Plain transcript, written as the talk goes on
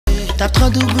Tape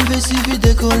 3W suivi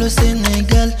d'école au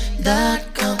Sénégal.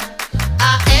 D'accord.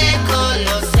 À école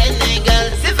au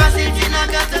Sénégal, c'est facile, tu n'as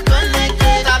qu'à te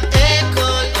connecter. Tape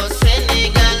école au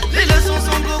Sénégal, les leçons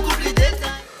sont beaucoup plus détaillées.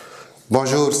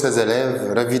 Bonjour chers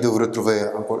élèves, ravi de vous retrouver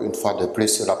encore une fois de plus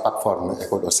sur la plateforme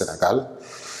Écoles au Sénégal.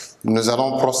 Nous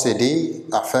allons procéder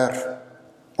à faire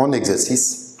un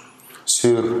exercice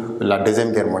sur la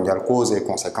Deuxième Guerre mondiale, causes et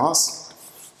conséquences.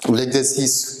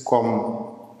 L'exercice, comme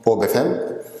pour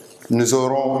BFM, nous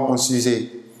aurons un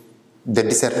sujet de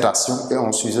dissertation et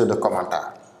un sujet de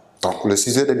commentaire. Donc le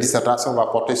sujet de dissertation va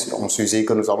porter sur un sujet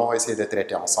que nous allons essayer de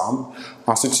traiter ensemble.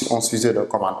 Ensuite sur un sujet de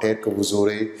commentaire que vous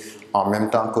aurez en même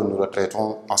temps que nous le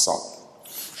traitons ensemble.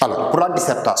 Alors pour la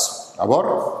dissertation,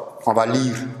 d'abord on va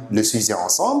lire le sujet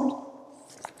ensemble.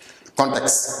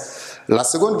 Contexte. La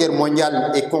Seconde Guerre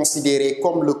mondiale est considérée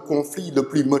comme le conflit le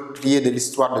plus meurtrier de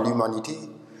l'histoire de l'humanité,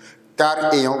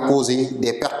 car ayant causé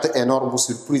des pertes énormes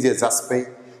sur plusieurs aspects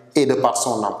et de par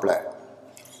son ampleur.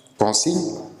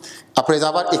 Consigne. Après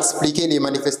avoir expliqué les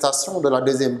manifestations de la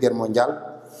Deuxième Guerre mondiale,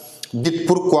 dites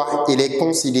pourquoi il est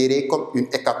considéré comme une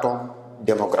hécatombe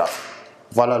démographique.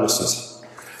 Voilà le sujet.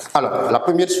 Alors, la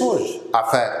première chose à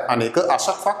faire en est qu'à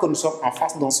chaque fois que nous sommes en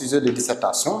face d'un sujet de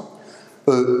dissertation,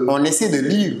 on essaie de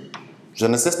lire, je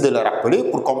ne cesse de le rappeler,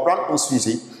 pour comprendre un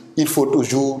sujet, il faut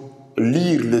toujours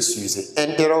lire le sujet,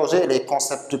 interroger les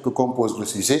concepts que compose le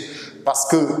sujet, parce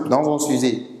que dans un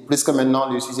sujet, plus que maintenant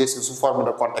le sujet c'est sous forme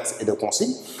de contexte et de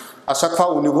consigne, à chaque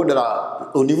fois au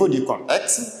niveau du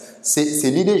contexte, c'est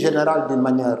l'idée générale d'une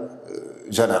manière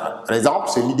générale. Par exemple,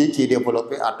 c'est l'idée qui est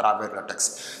développée à travers le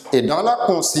texte. Et dans la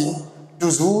consigne,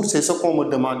 toujours, c'est ce qu'on me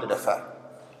demande de faire.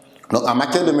 Donc en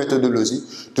matière de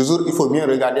méthodologie, toujours il faut bien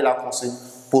regarder la consigne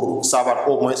pour savoir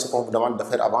au moins ce qu'on vous demande de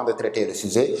faire avant de traiter le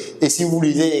sujet. Et si vous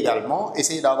lisez également,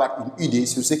 essayez d'avoir une idée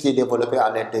sur ce qui est développé à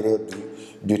l'intérieur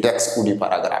du texte ou du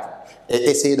paragraphe. Et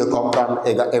essayez de comprendre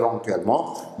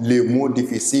éventuellement les mots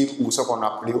difficiles ou ce qu'on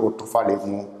appelait autrefois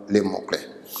les mots-clés.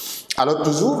 Alors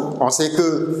toujours, on sait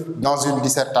que dans une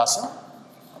dissertation,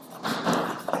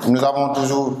 nous avons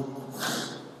toujours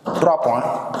 3 points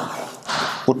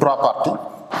ou 3 parties.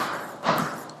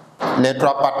 Les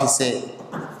 3 parties, c'est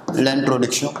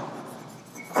l'introduction,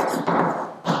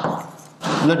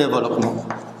 le développement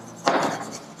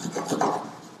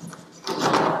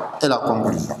et la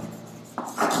conclusion.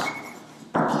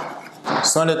 Ce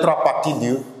sont les 3 parties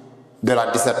de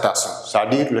la dissertation,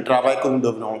 c'est-à-dire le travail que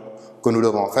nous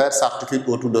devons faire s'articule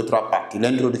autour de 3 parties,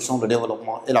 l'introduction, le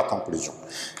développement et la conclusion.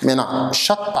 Maintenant,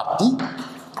 chaque partie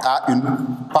a une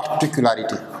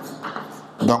particularité.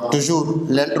 Donc toujours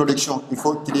l'introduction, il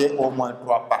faut qu'il y ait au moins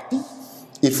 3 parties.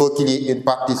 Il faut qu'il y ait une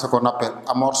partie, ce qu'on appelle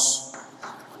amorce,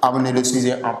 amener le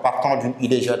sujet en partant d'une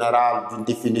idée générale, d'une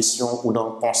définition ou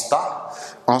d'un constat.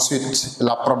 Ensuite,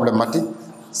 la problématique,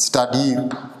 c'est-à-dire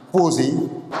poser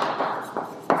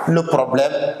le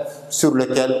problème sur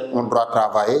lequel on doit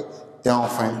travailler. Et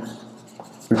enfin,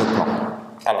 le plan.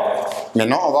 Alors,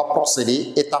 maintenant, on va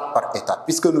procéder étape par étape.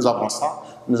 Puisque nous avons ça,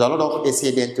 nous allons donc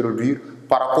essayer d'introduire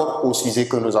par rapport au sujet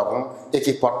que nous avons et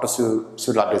qui porte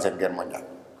sur la Deuxième Guerre mondiale.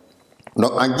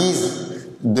 Donc, en guise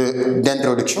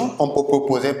d'introduction, on peut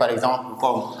proposer par exemple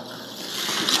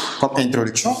comme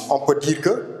introduction, on peut dire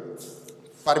que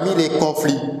parmi les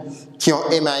conflits qui ont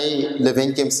émaillé le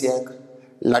XXe siècle,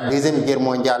 la Deuxième Guerre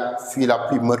mondiale fut la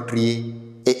plus meurtrière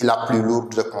et la plus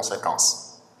lourde de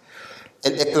conséquences.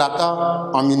 Elle éclata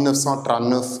en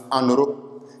 1939 en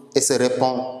Europe et se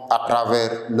répand à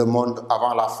travers le monde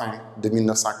avant la fin de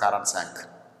 1945.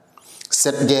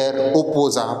 Cette guerre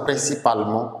opposa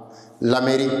principalement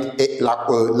l'Amérique et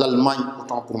l'Allemagne,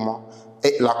 autant pour moi,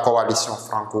 et la coalition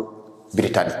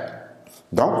franco-britannique.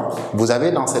 Donc, vous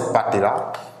avez dans cette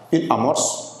partie-là une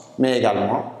amorce, mais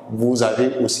également, vous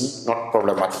avez aussi notre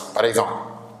problématique. Par exemple,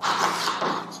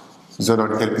 je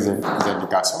donne quelques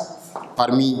indications.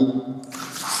 Parmi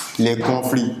les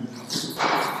conflits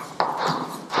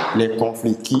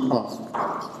qui ont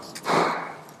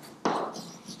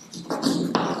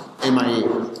émaillé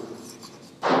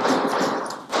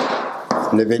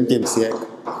le XXe siècle,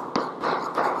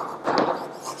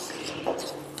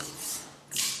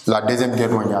 la Deuxième Guerre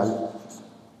mondiale,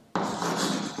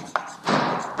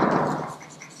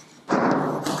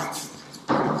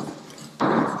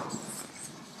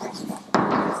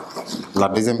 la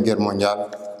Deuxième Guerre mondiale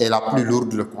est la plus lourde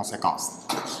de conséquences.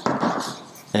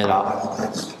 Et la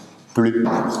plus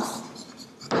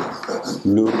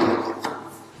lourde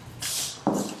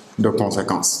de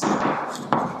conséquences.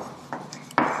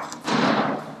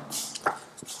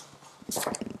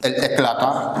 Elle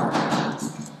éclata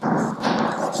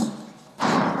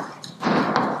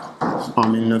en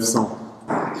 1939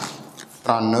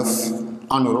 1939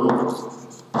 en Europe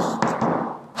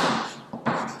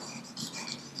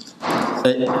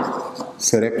et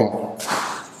se répand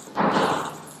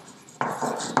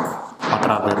à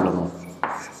travers le monde.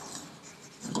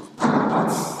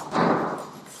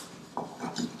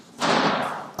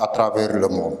 À travers le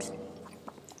monde,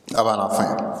 avant la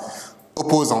fin,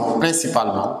 opposant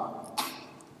principalement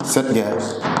cette guerre,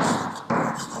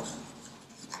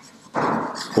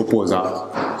 opposa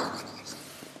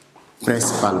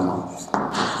principalement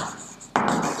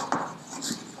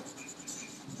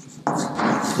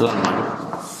l'Allemagne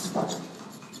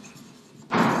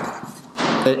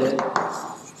et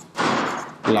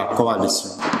la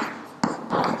coalition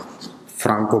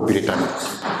franco-britannique.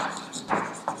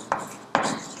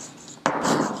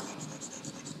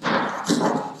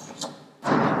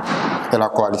 Et la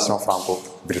coalition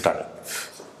franco-britannique.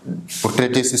 Pour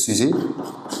traiter ce sujet,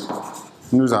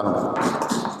 nous allons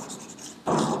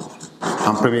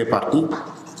en première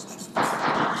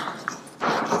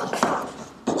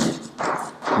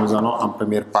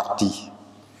partie,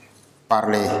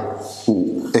 parler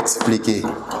ou expliquer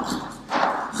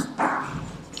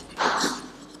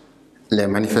les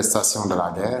manifestations de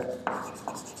la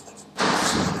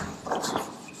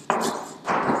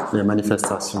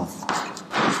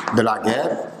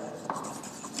guerre,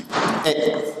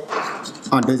 et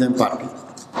en deuxième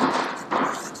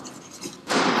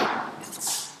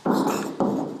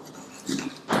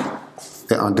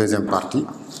partie,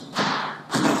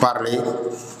 parler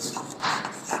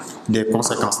des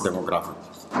conséquences démographiques,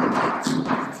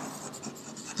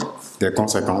 des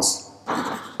conséquences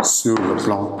sur le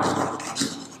plan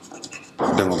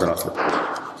démographique.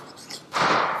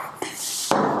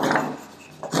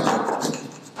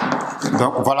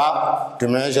 Donc voilà, de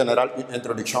manière générale, une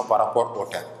introduction par rapport au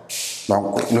thème.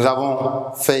 Donc nous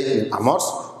avons fait une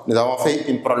amorce, nous avons fait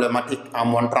une problématique en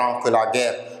montrant que la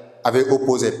guerre avait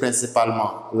opposé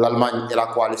principalement l'Allemagne et la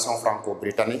coalition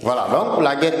franco-britannique. Voilà, donc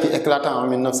la guerre qui éclata en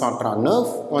 1939,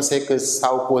 on sait que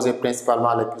ça opposait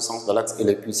principalement les puissances de l'Axe et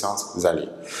les puissances alliées.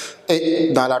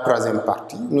 Et dans la troisième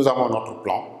partie, nous avons notre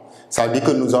plan. Ça veut dire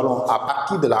que nous allons, à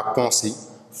partir de la consigne,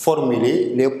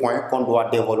 formuler les points qu'on doit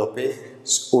développer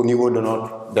au niveau de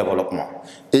notre développement.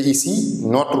 Et ici,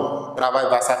 notre travail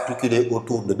va s'articuler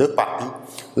autour de deux parties.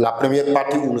 La première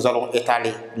partie où nous allons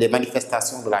étaler les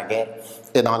manifestations de la guerre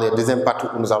et dans la deuxième partie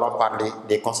où nous allons parler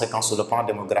des conséquences sur le plan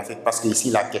démographique, parce qu'ici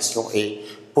la question est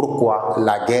pourquoi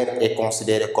la guerre est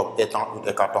considérée comme étant une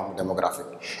hécatombe démographique.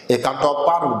 Et quand on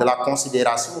parle de la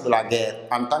considération de la guerre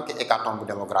en tant qu'hécatombe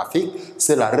démographique,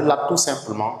 cela relate tout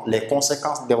simplement les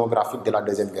conséquences démographiques de la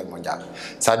Deuxième Guerre mondiale.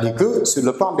 C'est-à-dire que sur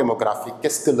le plan démographique,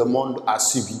 qu'est-ce que le monde a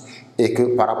subi et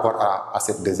que par rapport à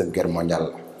cette Deuxième Guerre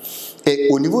mondiale. Et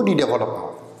au niveau du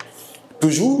développement,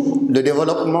 toujours le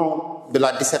développement de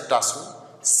la dissertation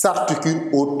s'articule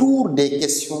autour des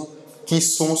questions qui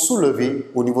sont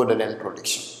soulevées au niveau de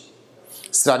l'introduction.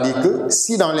 C'est-à-dire que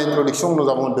si dans l'introduction nous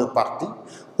avons deux parties,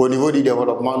 au niveau du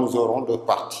développement nous aurons deux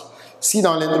parties. Si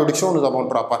dans l'introduction nous avons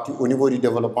trois parties, au niveau du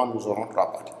développement nous aurons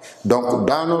trois parties. Donc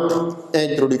dans notre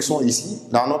introduction ici,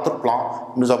 dans notre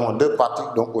plan, nous avons deux parties.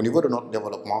 Donc au niveau de notre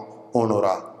développement, on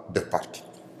aura deux parties.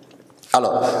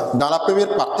 Alors, dans la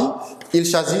première partie, il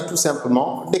s'agit tout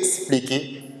simplement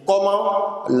d'expliquer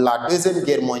comment la Deuxième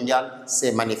Guerre mondiale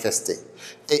s'est manifestée.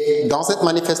 Et dans cette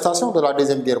manifestation de la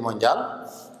Deuxième Guerre mondiale,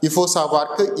 il faut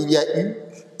savoir qu'il y a eu,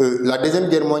 la Deuxième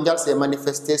Guerre mondiale s'est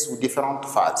manifestée sous différentes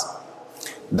phases.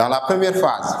 Dans la première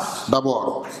phase,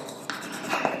 d'abord,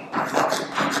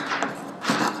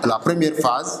 la première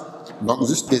phase, donc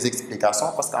juste des explications,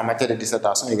 parce qu'en matière de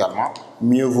dissertation également,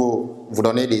 mieux vaut vous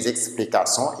donner des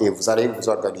explications et vous allez vous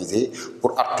organiser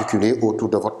pour articuler autour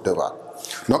de votre devoir.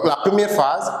 Donc la première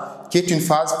phase, qui est une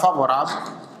phase favorable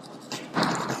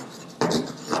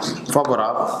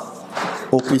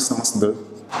aux puissances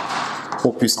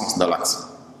de l'axe.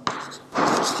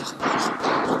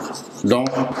 Donc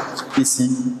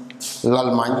ici,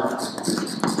 l'Allemagne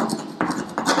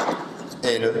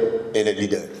est le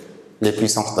leader, les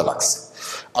puissances de l'axe.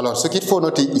 Alors ce qu'il faut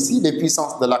noter ici, les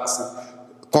puissances de l'axe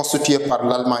constituées par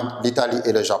l'Allemagne, l'Italie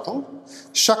et le Japon,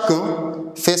 chacun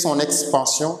fait son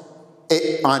expansion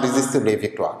et enregistre les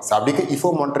victoires. Ça veut dire qu'il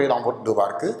faut montrer dans votre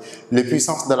devoir que les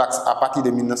puissances de l'axe, à partir de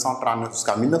 1939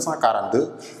 jusqu'à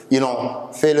 1942, ils ont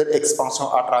fait leur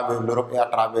expansion à travers l'Europe et à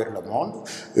travers le monde.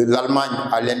 L'Allemagne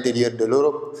à l'intérieur de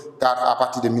l'Europe, car à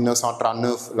partir de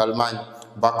 1939, l'Allemagne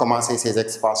va commencer ses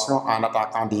expansions en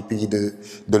attaquant des pays de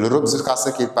l'Europe jusqu'à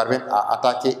ce qu'ils parviennent à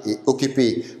attaquer et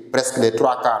occuper presque les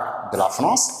trois quarts de la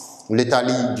France.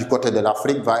 L'Italie, du côté de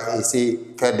l'Afrique, va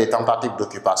essayer de faire des tentatives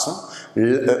d'occupation.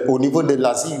 Au niveau de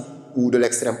l'Asie, ou de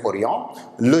l'Extrême-Orient,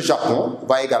 le Japon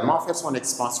va également faire son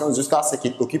expansion jusqu'à ce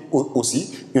qu'il occupe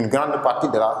aussi une grande partie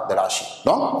de la Chine.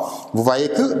 Donc, vous voyez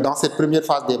que dans cette première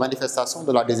phase des manifestations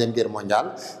de la Deuxième Guerre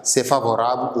mondiale, c'est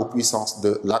favorable aux puissances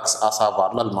de l'Axe, à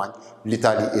savoir l'Allemagne,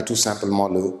 l'Italie et tout simplement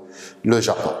le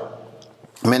Japon.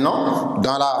 Maintenant,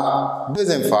 dans la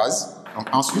deuxième phase, donc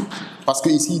ensuite, parce que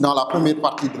ici, dans la première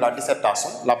partie de la dissertation,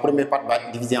 la première partie va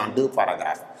être divisée en deux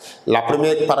paragraphes. La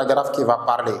première paragraphe qui va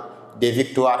parler des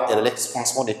victoires et de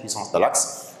l'expansion des puissances de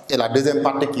l'Axe, et la deuxième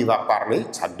partie qui va parler,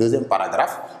 sa deuxième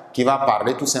paragraphe, qui va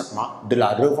parler tout simplement de la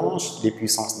revanche des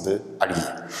puissances alliées.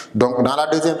 Donc, dans la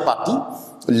deuxième partie,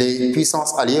 les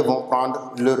puissances alliées vont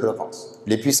prendre leur revanche.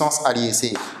 Les puissances alliées,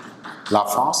 c'est la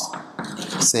France,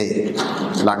 c'est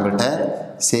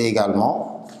l'Angleterre, c'est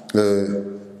également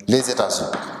les États-Unis.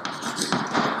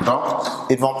 Donc,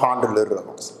 ils vont prendre leur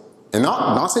revanche.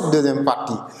 Maintenant, dans cette deuxième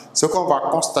partie, ce qu'on va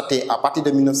constater à partir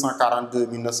de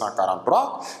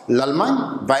 1942-1943, l'Allemagne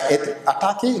va être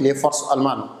attaquée, les forces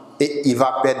allemandes, et il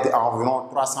va perdre environ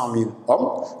 300 000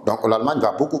 hommes. Donc, l'Allemagne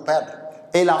va beaucoup perdre.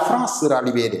 Et la France sera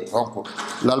libérée. Donc,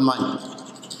 l'Allemagne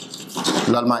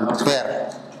perd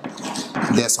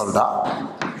des soldats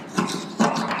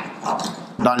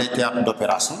dans les théâtres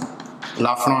d'opération.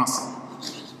 La France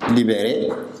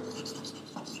libérée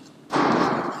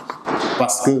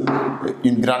parce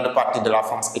qu'une grande partie de la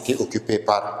France était occupée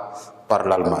par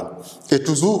l'Allemagne. Et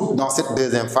toujours dans cette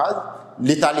deuxième phase,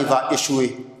 l'Italie va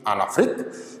échouer en Afrique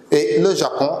et le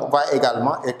Japon va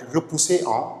également être repoussé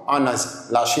en Asie.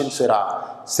 La Chine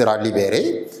sera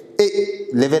libérée et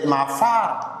l'événement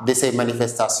phare de ces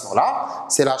manifestations-là,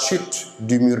 c'est la chute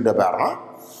du mur de Berlin,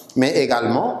 mais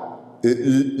également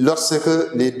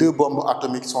lorsque les deux bombes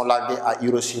atomiques sont larguées à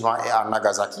Hiroshima et à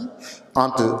Nagasaki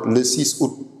entre le 6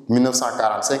 août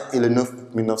 1945 et le 9 août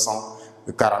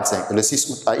 1945. Le 6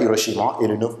 août à Hiroshima et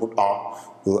le 9 août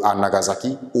à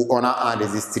Nagasaki, où on a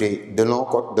enregistré de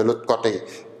l'autre côté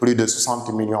plus de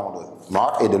 60 millions de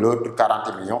morts et de l'autre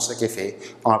 40 millions, ce qui fait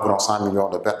environ 100 millions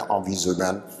de pertes en vies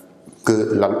humaines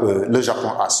que le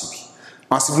Japon a subi.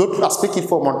 Ensuite, l'autre aspect qu'il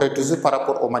faut montrer toujours par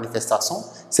rapport aux manifestations,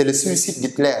 c'est le suicide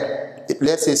d'Hitler.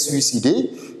 Hitler s'est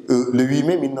suicidé le 8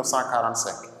 mai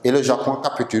 1945 et le Japon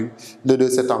capitule le 2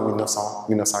 septembre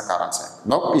 1945.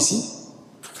 Donc ici,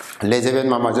 les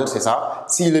événements majeurs, c'est ça.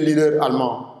 Si le leader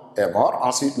allemand est mort,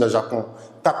 ensuite le Japon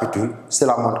capitule,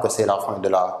 cela montre que c'est la fin de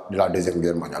la Deuxième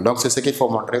Guerre mondiale. Donc c'est ce qu'il faut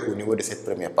montrer au niveau de cette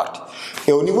première partie.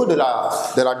 Et au niveau de la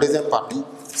deuxième partie,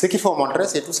 ce qu'il faut montrer,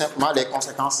 c'est tout simplement les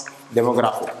conséquences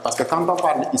démographiques. Parce que quand on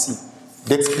parle ici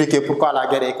d'expliquer pourquoi la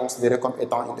guerre est considérée comme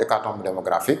étant une hécatombe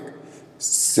démographique,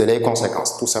 c'est les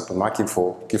conséquences, tout simplement, qu'il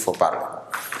faut parler.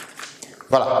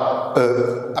 Voilà.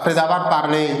 Après avoir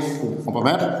parlé, on peut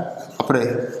mettre,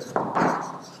 après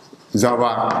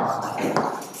avoir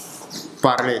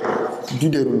parlé du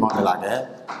déroulement de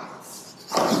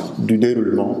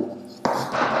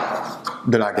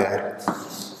la guerre,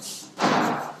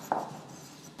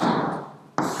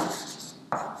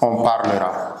 on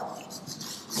parlera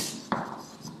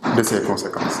de ses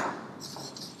conséquences.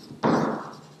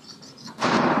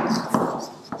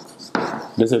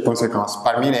 De ses conséquences,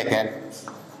 parmi lesquelles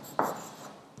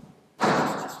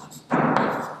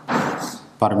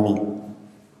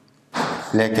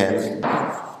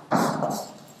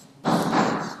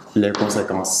les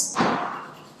conséquences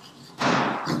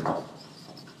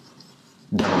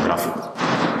démographiques.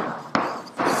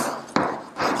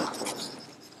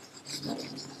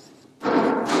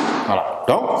 Voilà.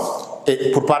 Donc,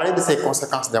 et pour parler de ces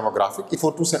conséquences démographiques, il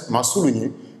faut tout simplement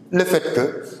souligner le fait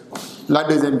que la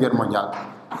Deuxième Guerre mondiale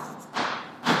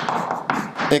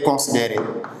est considérée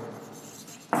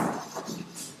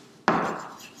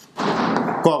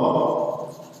comme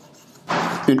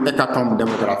une hécatombe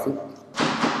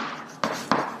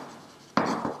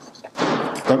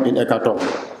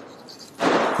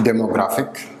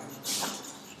démographique,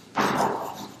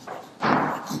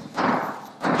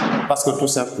 parce que tout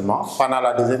simplement, pendant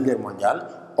la Deuxième Guerre mondiale,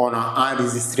 on a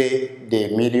enregistré des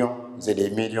millions et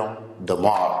des millions de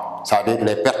morts. Ça veut dire que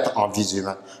les pertes en vies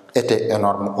humaines étaient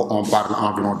énormes. On parle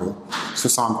environ de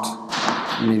 60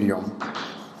 millions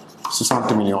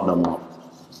de morts.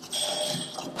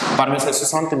 Parmi ces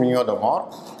 60 millions de morts,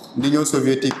 l'Union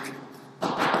soviétique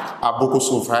a beaucoup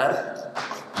souffert,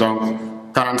 donc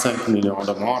 45 millions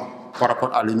de morts par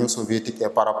rapport à l'Union soviétique et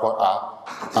par rapport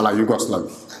à la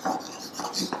Yougoslavie.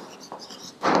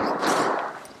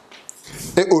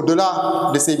 Et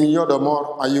au-delà de ces millions de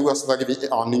morts en Yougoslavie et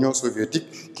en Union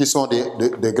soviétique, qui sont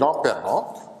de grands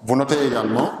perdants, vous notez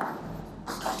également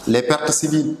les pertes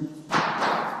civiles.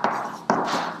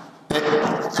 Et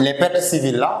les pertes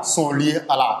civiles là sont liées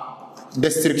à la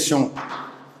destruction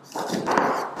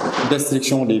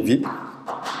destruction des villes,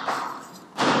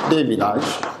 des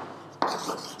villages,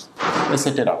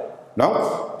 etc. Donc,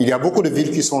 il y a beaucoup de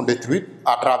villes qui sont détruites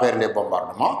à travers les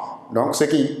bombardements. Donc, ce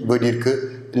qui veut dire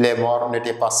que les morts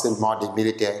n'étaient pas seulement des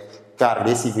militaires, car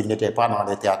les civils n'étaient pas dans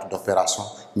les théâtres d'opération,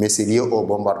 mais c'est lié au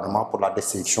bombardement pour la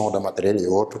destruction de matériel et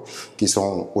autres qui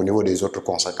sont au niveau des autres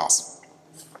conséquences.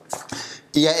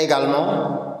 Il y a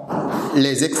également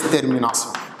les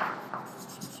exterminations.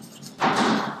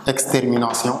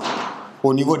 Extermination.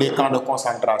 Au niveau des camps de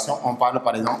concentration, on parle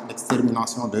par exemple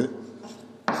d'extermination de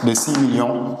 6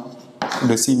 millions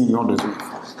de juifs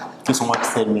qui sont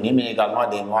exterminés, mais également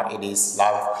des noirs et des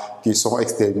slaves qui sont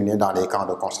exterminés dans les camps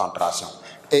de concentration.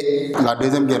 Et la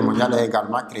Deuxième Guerre mondiale a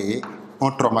également créé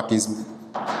un traumatisme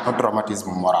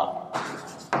moral.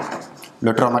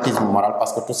 Le traumatisme moral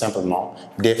parce que tout simplement,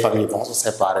 des familles vont se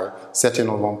séparer, certains ne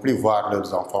vont plus voir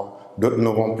leurs enfants, d'autres ne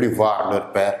vont plus voir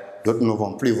leur père, d'autres ne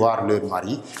vont plus voir leur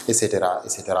mari, etc.,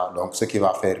 etc. Donc, ce qui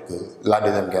va faire que la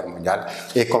Deuxième Guerre mondiale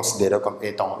est considérée comme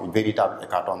étant une véritable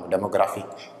hécatombe démographique,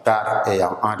 car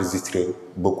ayant enregistré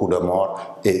beaucoup de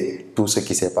morts et tout ce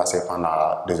qui s'est passé pendant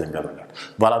la Deuxième Guerre mondiale.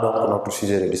 Voilà donc notre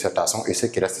sujet de dissertation, et ce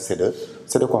qui reste,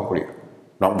 c'est de conclure.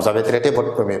 Donc, vous avez traité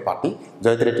votre première partie, vous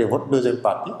avez traité votre deuxième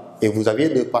partie, et vous aviez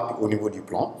 2 parties au niveau du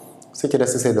plan. Ce qui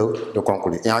reste, c'est de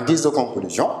conclure. Et en guise de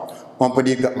conclusion, on peut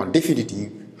dire qu'en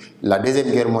définitive, la Deuxième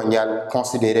Guerre mondiale,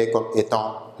 considérée comme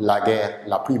étant la guerre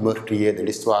la plus meurtrière de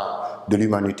l'histoire de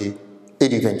l'humanité et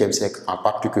du XXe siècle en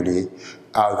particulier,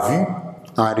 a vu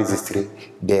enregistrer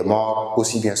des morts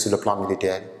aussi bien sur le plan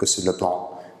militaire que sur le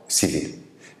plan civil.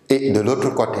 Et de l'autre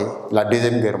côté, la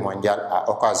Deuxième Guerre mondiale a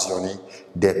occasionné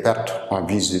des pertes en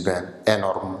vies humaines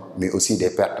énormes, mais aussi des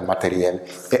pertes matérielles,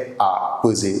 et a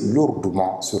pesé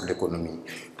lourdement sur l'économie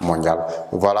mondiale.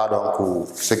 Voilà donc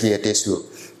ce qui était sur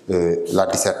la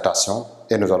dissertation,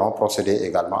 et nous allons procéder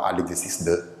également à l'exercice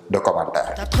de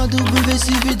commentaire. T'as 3 W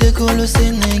suivi d'école au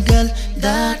Sénégal.